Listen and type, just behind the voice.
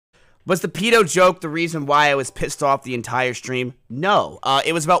Was the pedo joke the reason why I was pissed off the entire stream? No.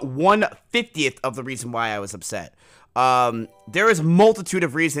 It was about 1/50th of the reason why I was upset. There is a multitude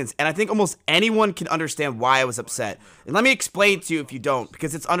of reasons, and I think almost anyone can understand why I was upset. And let me explain to you if you don't,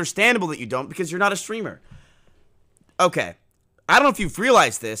 because it's understandable that you don't, because you're not a streamer. Okay. I don't know if you've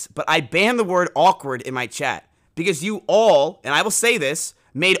realized this, but I banned the word awkward in my chat. Because you all, and I will say this,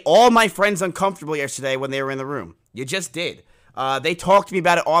 made all my friends uncomfortable yesterday when they were in the room. You just did. They talked to me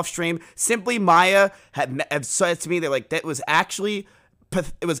about it off stream. Simply Maya had said to me that like it was actually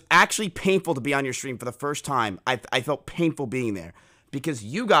painful to be on your stream for the first time. I felt painful being there because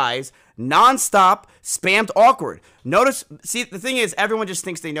you guys nonstop spammed awkward. Notice, see, the thing is, everyone just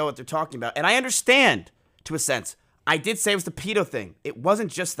thinks they know what they're talking about, and I understand to a sense. I did say it was the pedo thing. It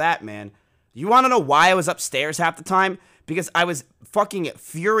wasn't just that, man. You want to know why I was upstairs half the time? Because I was fucking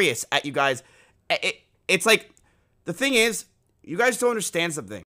furious at you guys. It's like, the thing is, you guys don't understand something.